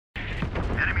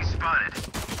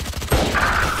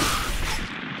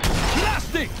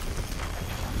Blasting!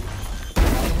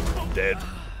 Dead.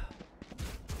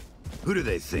 Who do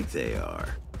they think they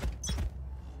are?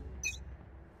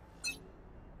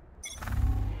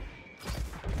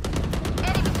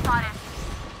 Enemy spotted.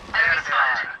 Enemy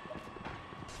spotted.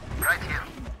 Right here.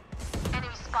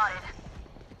 Enemy spotted.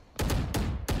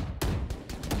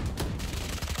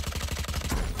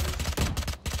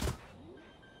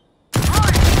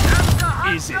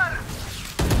 Easy.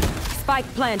 Spike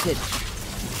planted.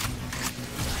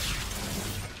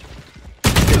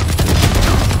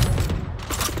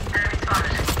 Enemy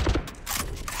spotted.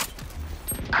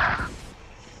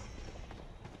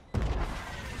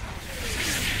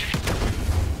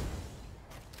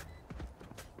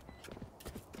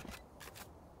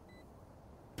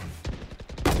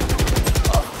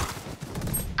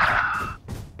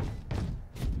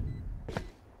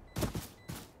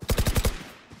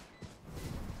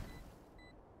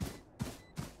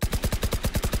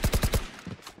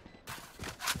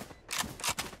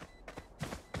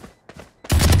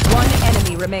 One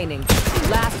enemy remaining.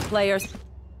 Last player.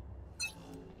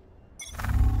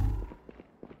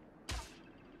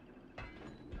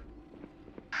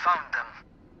 Found them.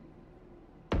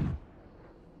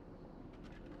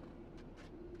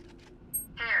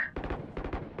 Here.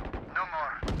 No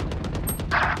more.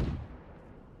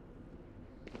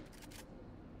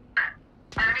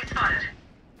 Enemy spotted.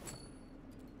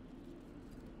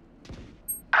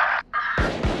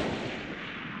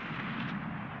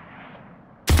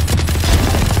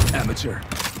 Amateur.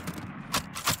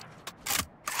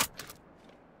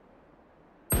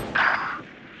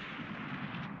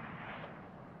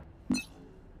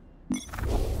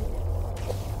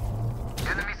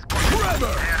 Enemy spotted.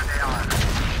 There they are.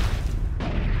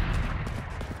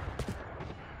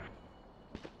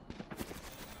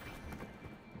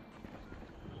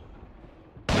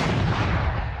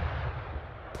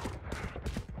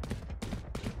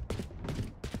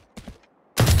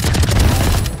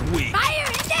 Weak. Fire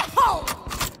in the hole!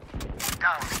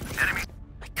 Down. Enemy.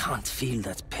 I can't feel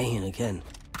that pain again.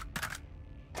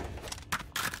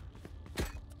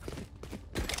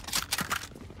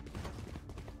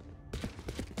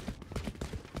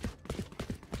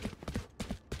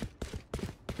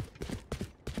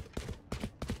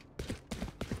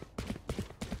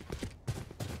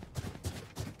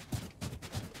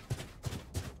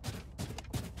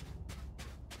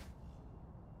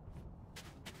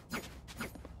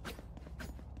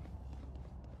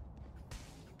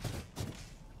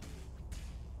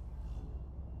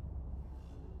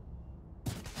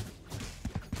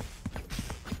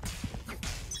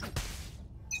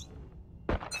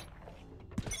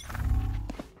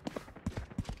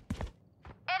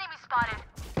 Enemy spotted.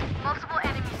 Multiple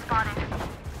enemies spotted.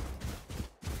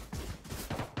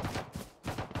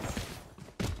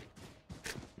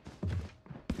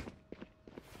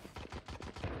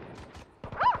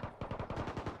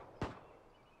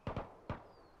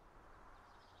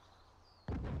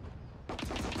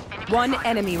 One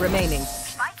enemy remaining.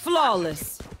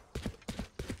 Flawless.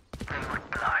 They were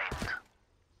blind.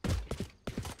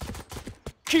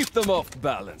 Keep them off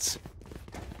balance.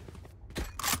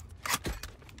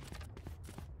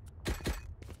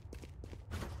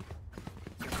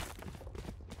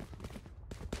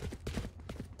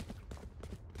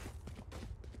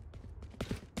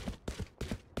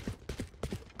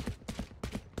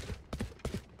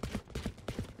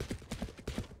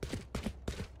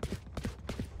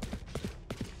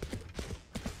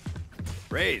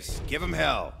 Raze, give him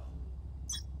hell.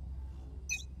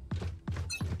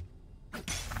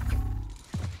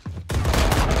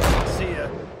 See ya.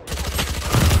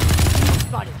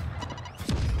 Spotted.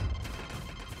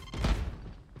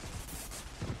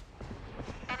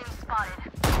 Enemy spotted.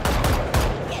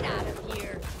 Get out of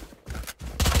here.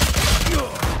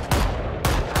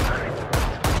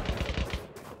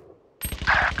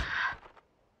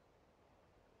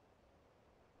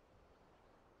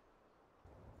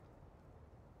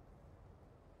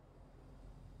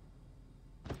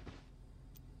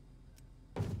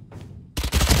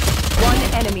 One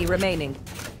enemy remaining.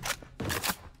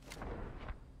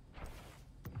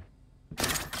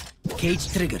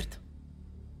 Cage triggered.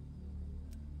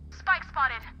 Spike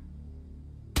spotted.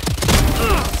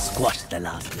 Squash the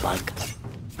last bug.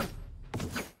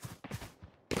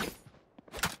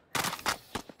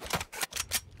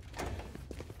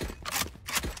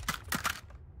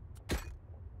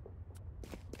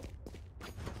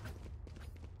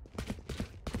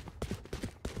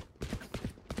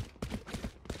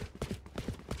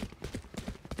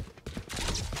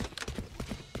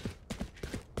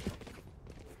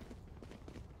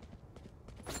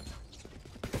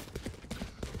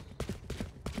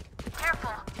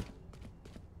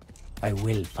 I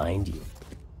will find you.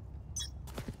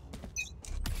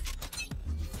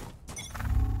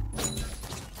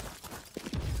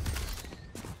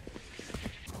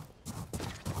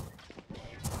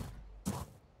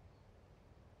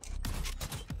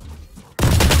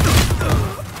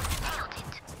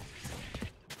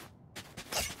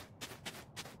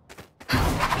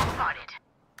 Spotted.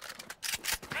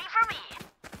 Three for me.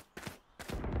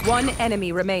 One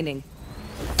enemy remaining.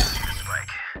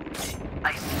 Strike.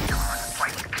 I see someone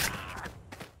quite clean.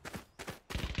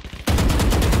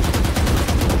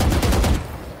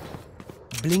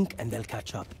 Blink and they'll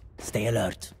catch up. Stay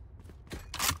alert.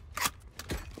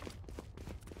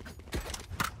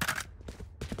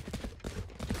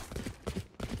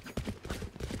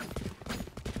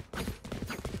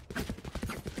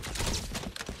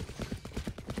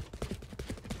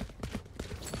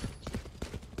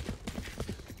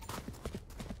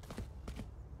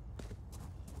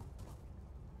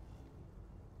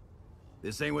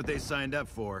 This ain't what they signed up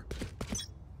for.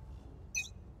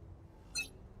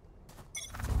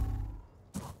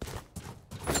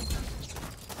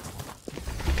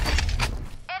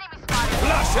 Enemy spotted.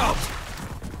 Flash out!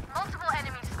 Multiple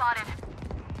enemies spotted.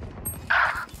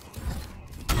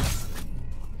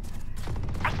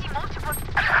 I see multiple.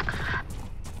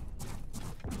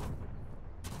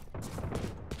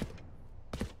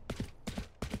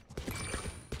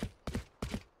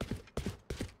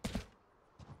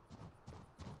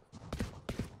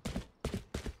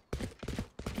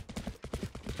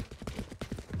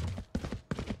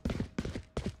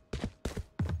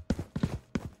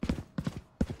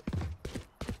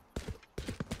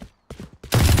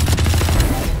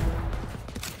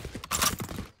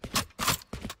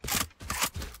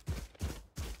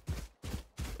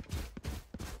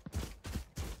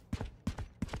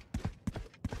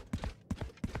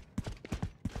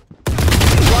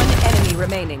 One enemy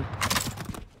remaining.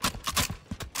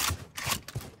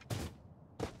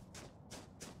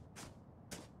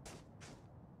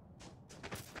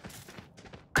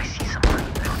 I see someone.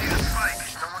 Strike.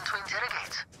 No one to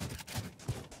interrogate.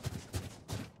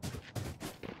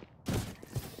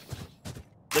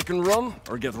 They can run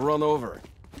or get run over.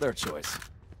 Their choice.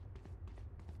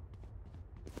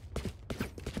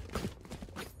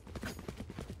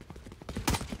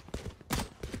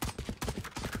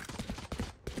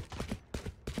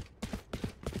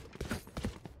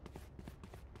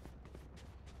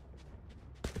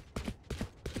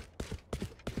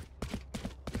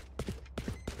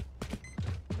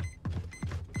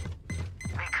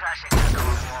 We crashing into the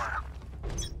wall.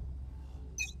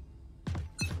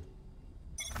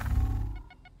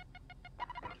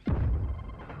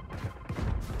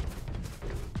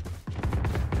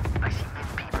 I see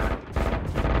many people.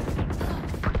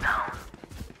 Put down.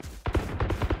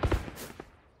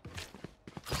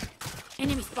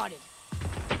 Enemy spotted.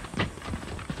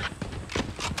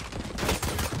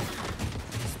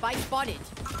 Spike spotted.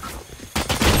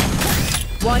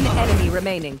 One enemy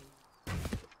remaining.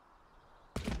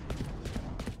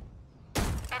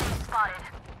 Enemy spotted.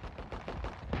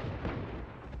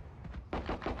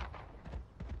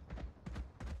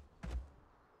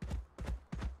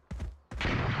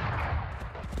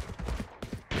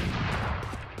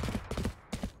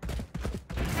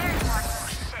 There's one. Oh,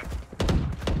 shit.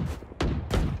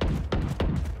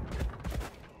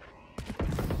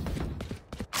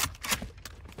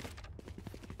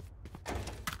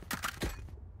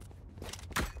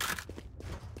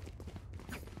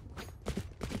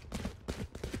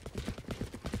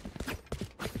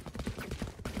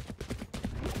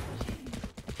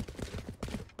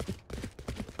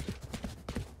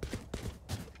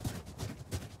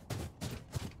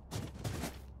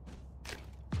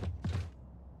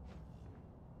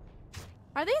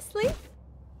 Are they asleep?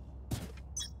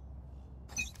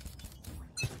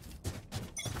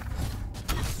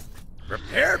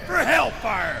 Prepare for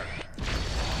hellfire!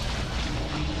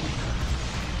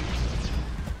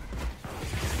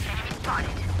 Enemy spotted.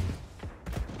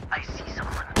 I see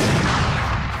someone.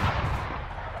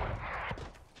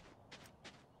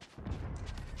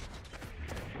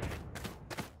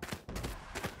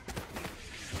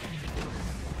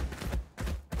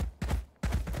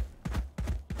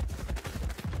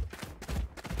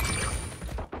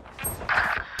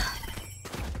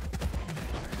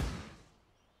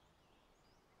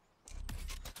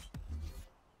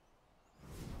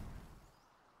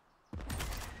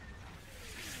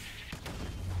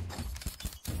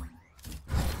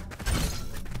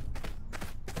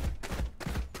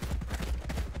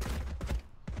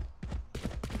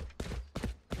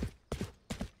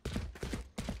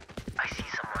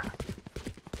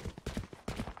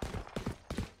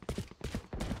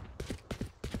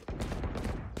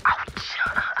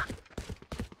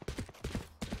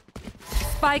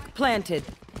 Spike planted.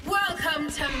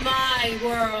 Welcome to my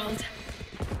world.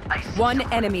 One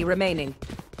enemy remaining.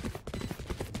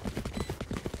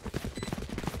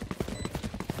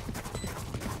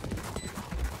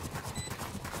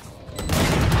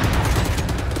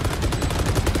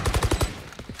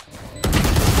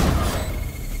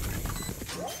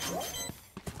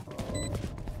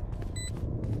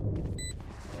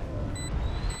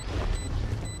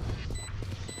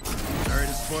 Sorry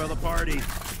to spoil the party.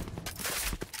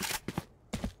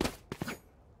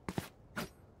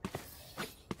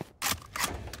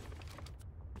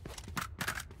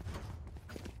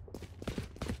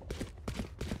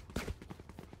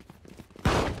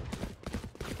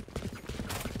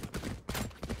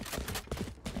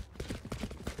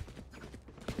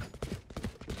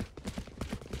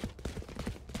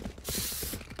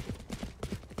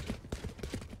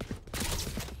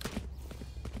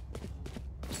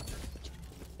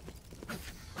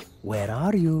 Where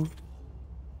are you?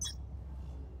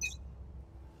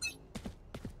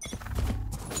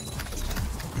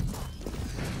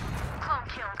 Clone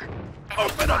killed.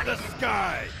 Open up the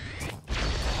sky!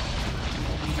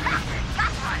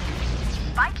 Got one.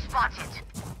 Spike spotted.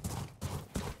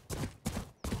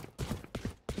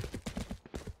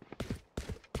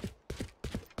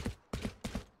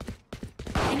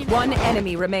 One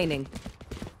enemy remaining.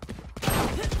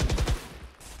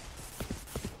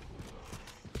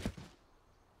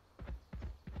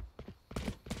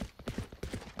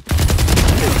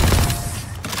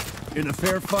 In a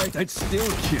fair fight, I'd still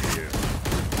kill you.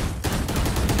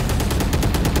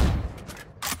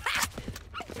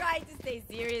 I tried to stay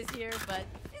serious here, but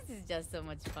this is just so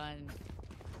much fun.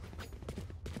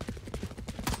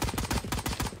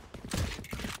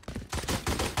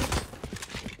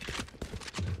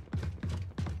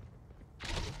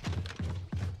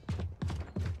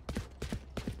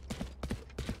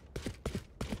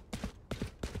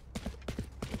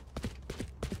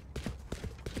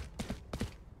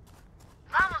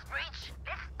 Vamos, Breach.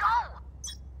 Let's go.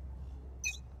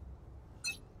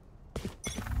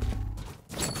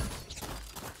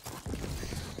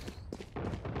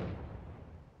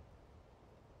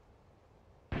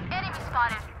 Enemy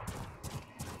spotted.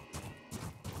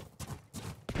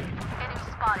 Enemy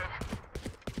spotted.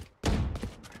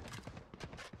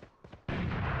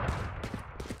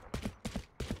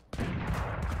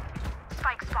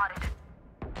 Spike spotted.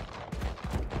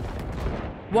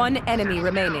 One enemy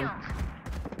remaining.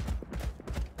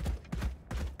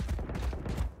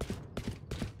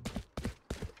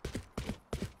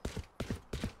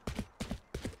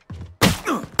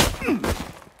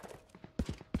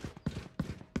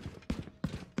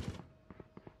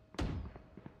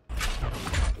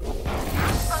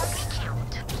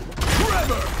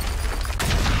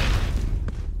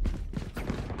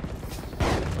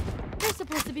 You're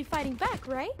supposed to be fighting back,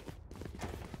 right?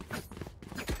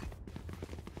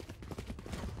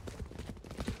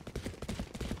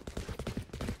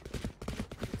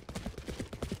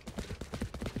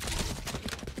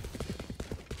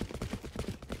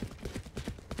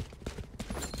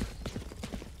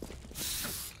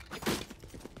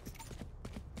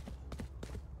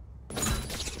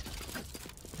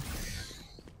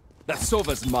 That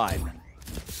Sova's mine.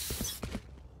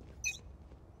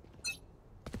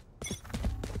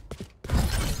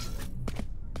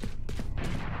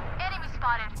 Enemy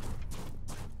spotted.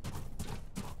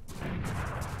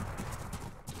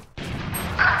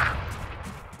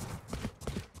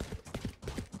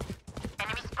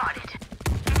 Enemy spotted.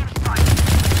 Enemy spotted.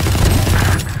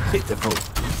 Hit the boat.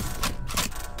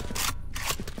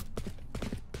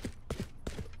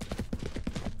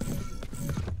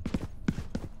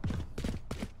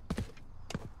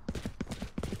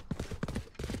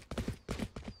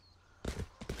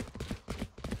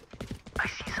 I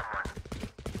see someone.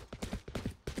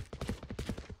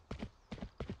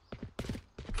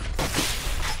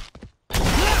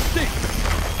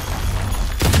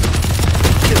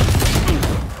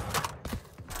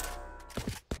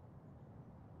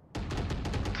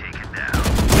 Taken down.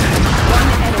 One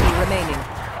enemy remaining.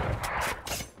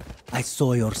 I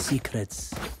saw your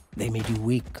secrets. They made you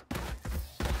weak.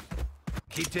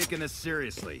 Keep taking this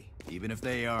seriously, even if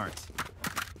they aren't.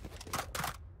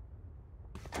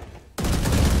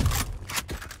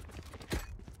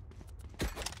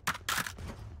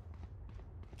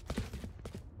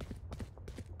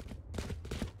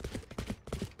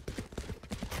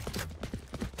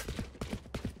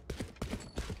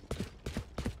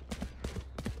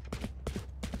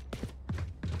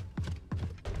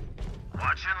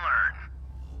 Watch and learn.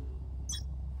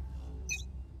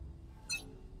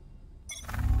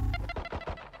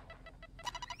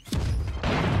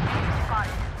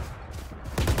 Spotted.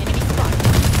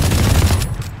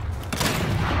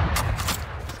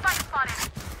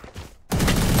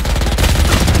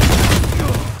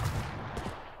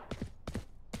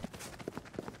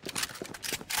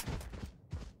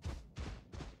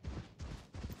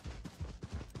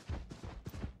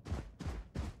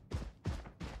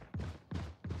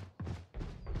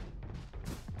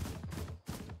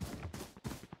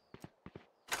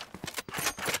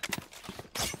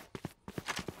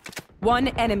 One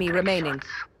enemy remaining.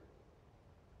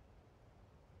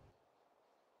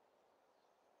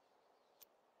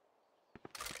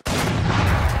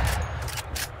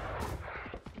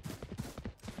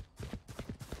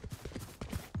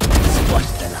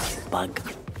 Squash the last bug.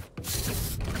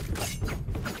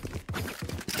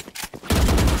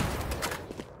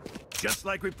 Just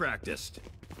like we practiced.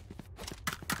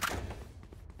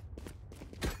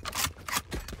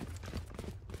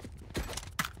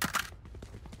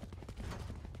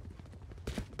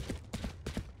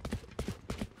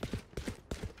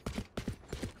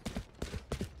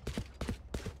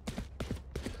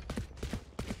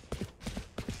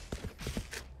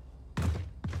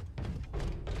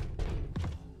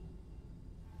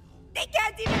 They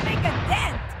can't even make a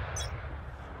dent!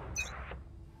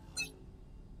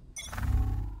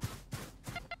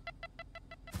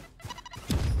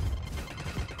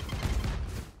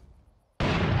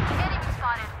 Enemy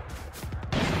spotted.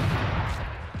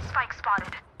 Spike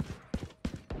spotted.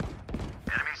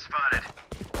 Enemy spotted.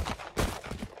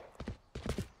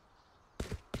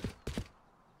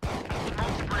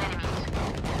 Multiple enemies.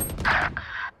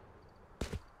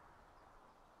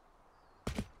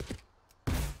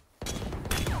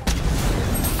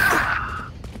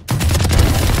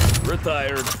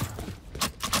 Retired.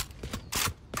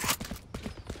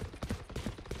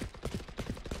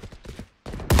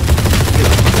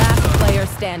 Last player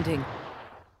standing.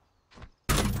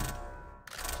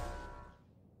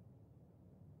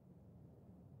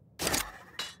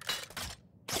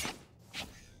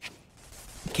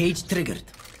 Cage triggered.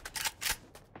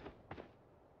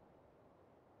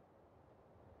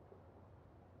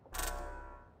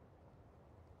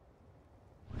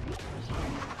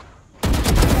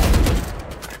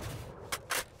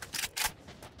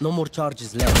 No more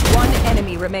charges left. One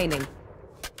enemy remaining.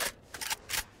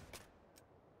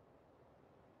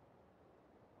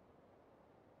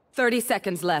 Thirty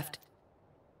seconds left.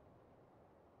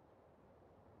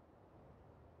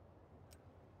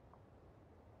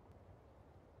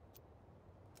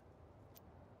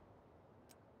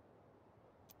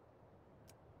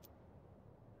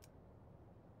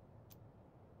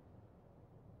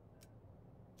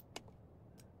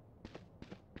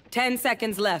 Ten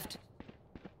seconds left.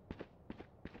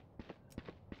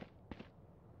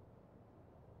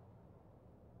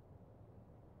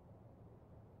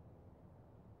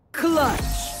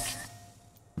 Clutch!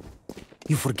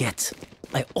 You forget.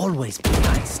 I always play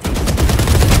high stakes.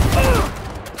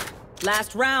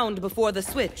 Last round before the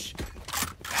switch.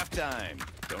 Halftime.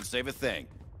 Don't save a thing.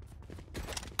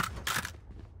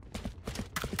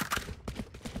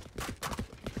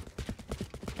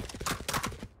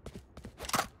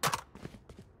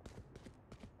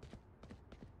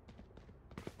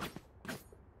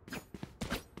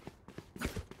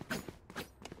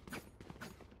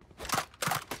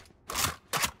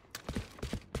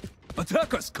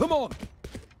 Attack us! Come on!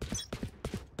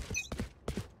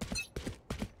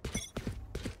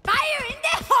 Fire in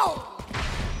the hole!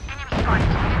 Enemy spotted.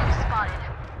 Enemy spotted.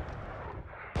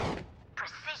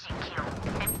 Precision kill.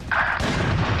 Enemy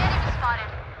spotted.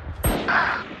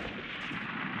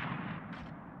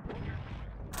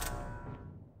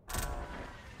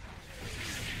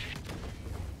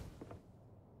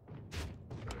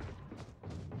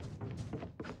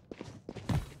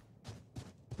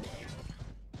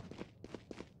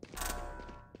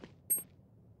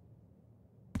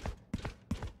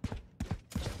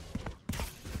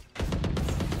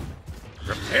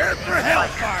 Prepare for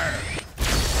hellfire!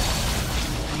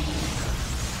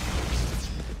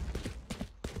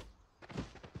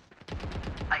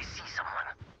 I see someone.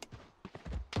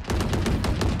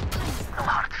 No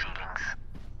hard feelings.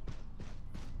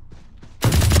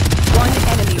 One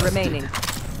enemy remaining.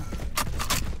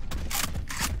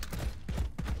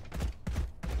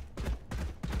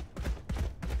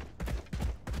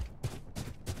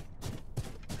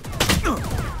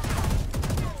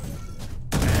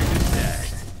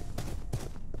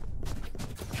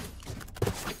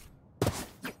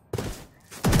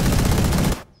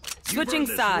 Switching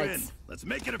sides. Let's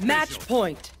make it official. Match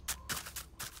point.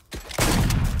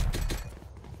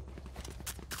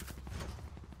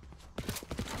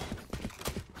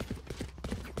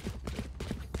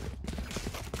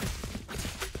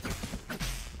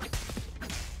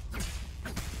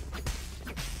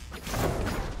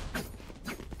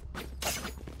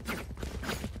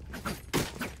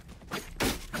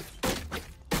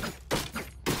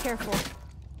 Careful.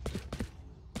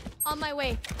 On my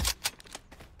way.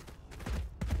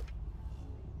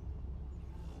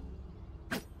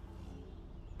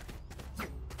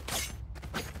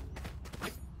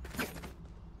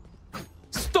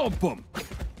 Stomp him!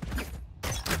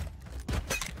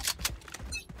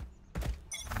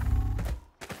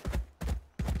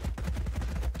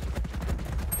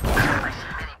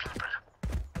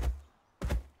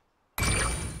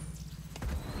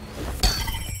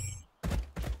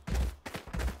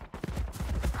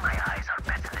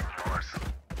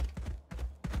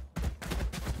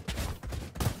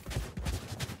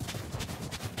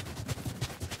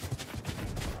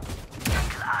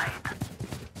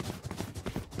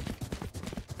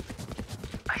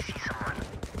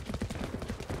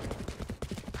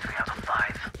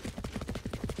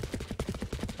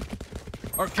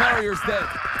 Our carrier's dead.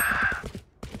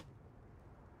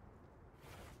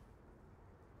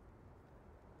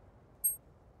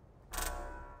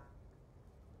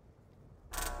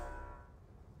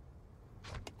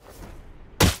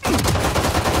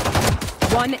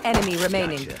 One enemy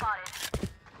remaining. Gotcha.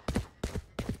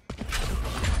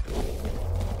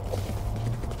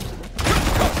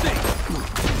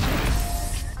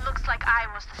 Looks like I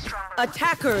was the stronger one.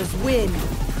 Attackers win.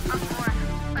 Up for it.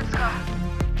 Let's go.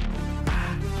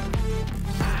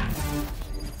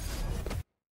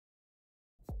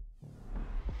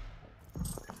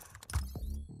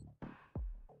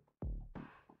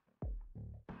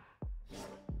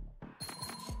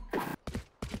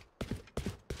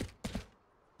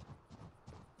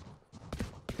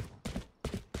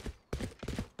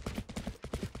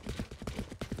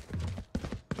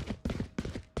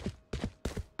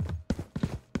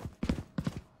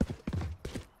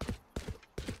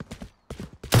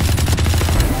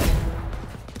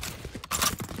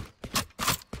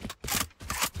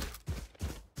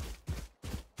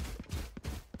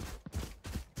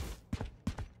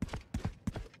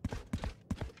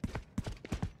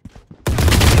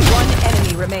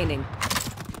 Remaining.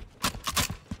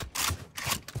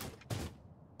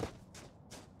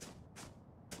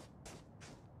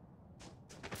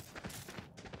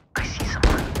 I see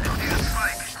someone. There's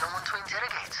spike. There's no one to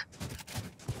interrogate.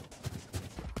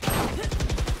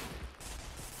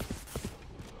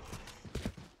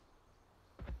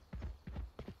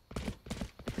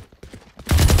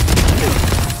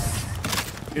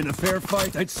 In a fair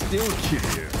fight, I'd still kill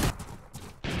you.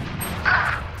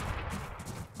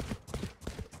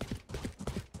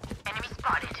 Enemy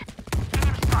spotted.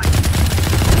 Enemy spotted.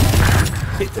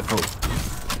 Hit the foe.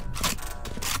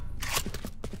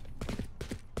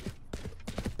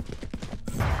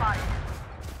 Spotted.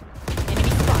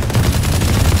 Enemy spotted.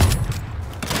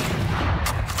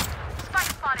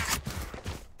 Spike spotted.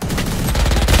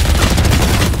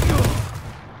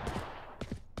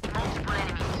 Multiple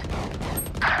enemies.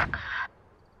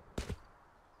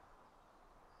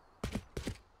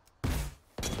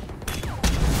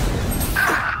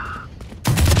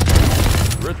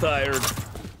 Retired.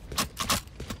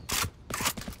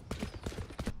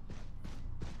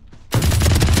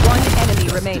 One enemy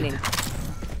remaining.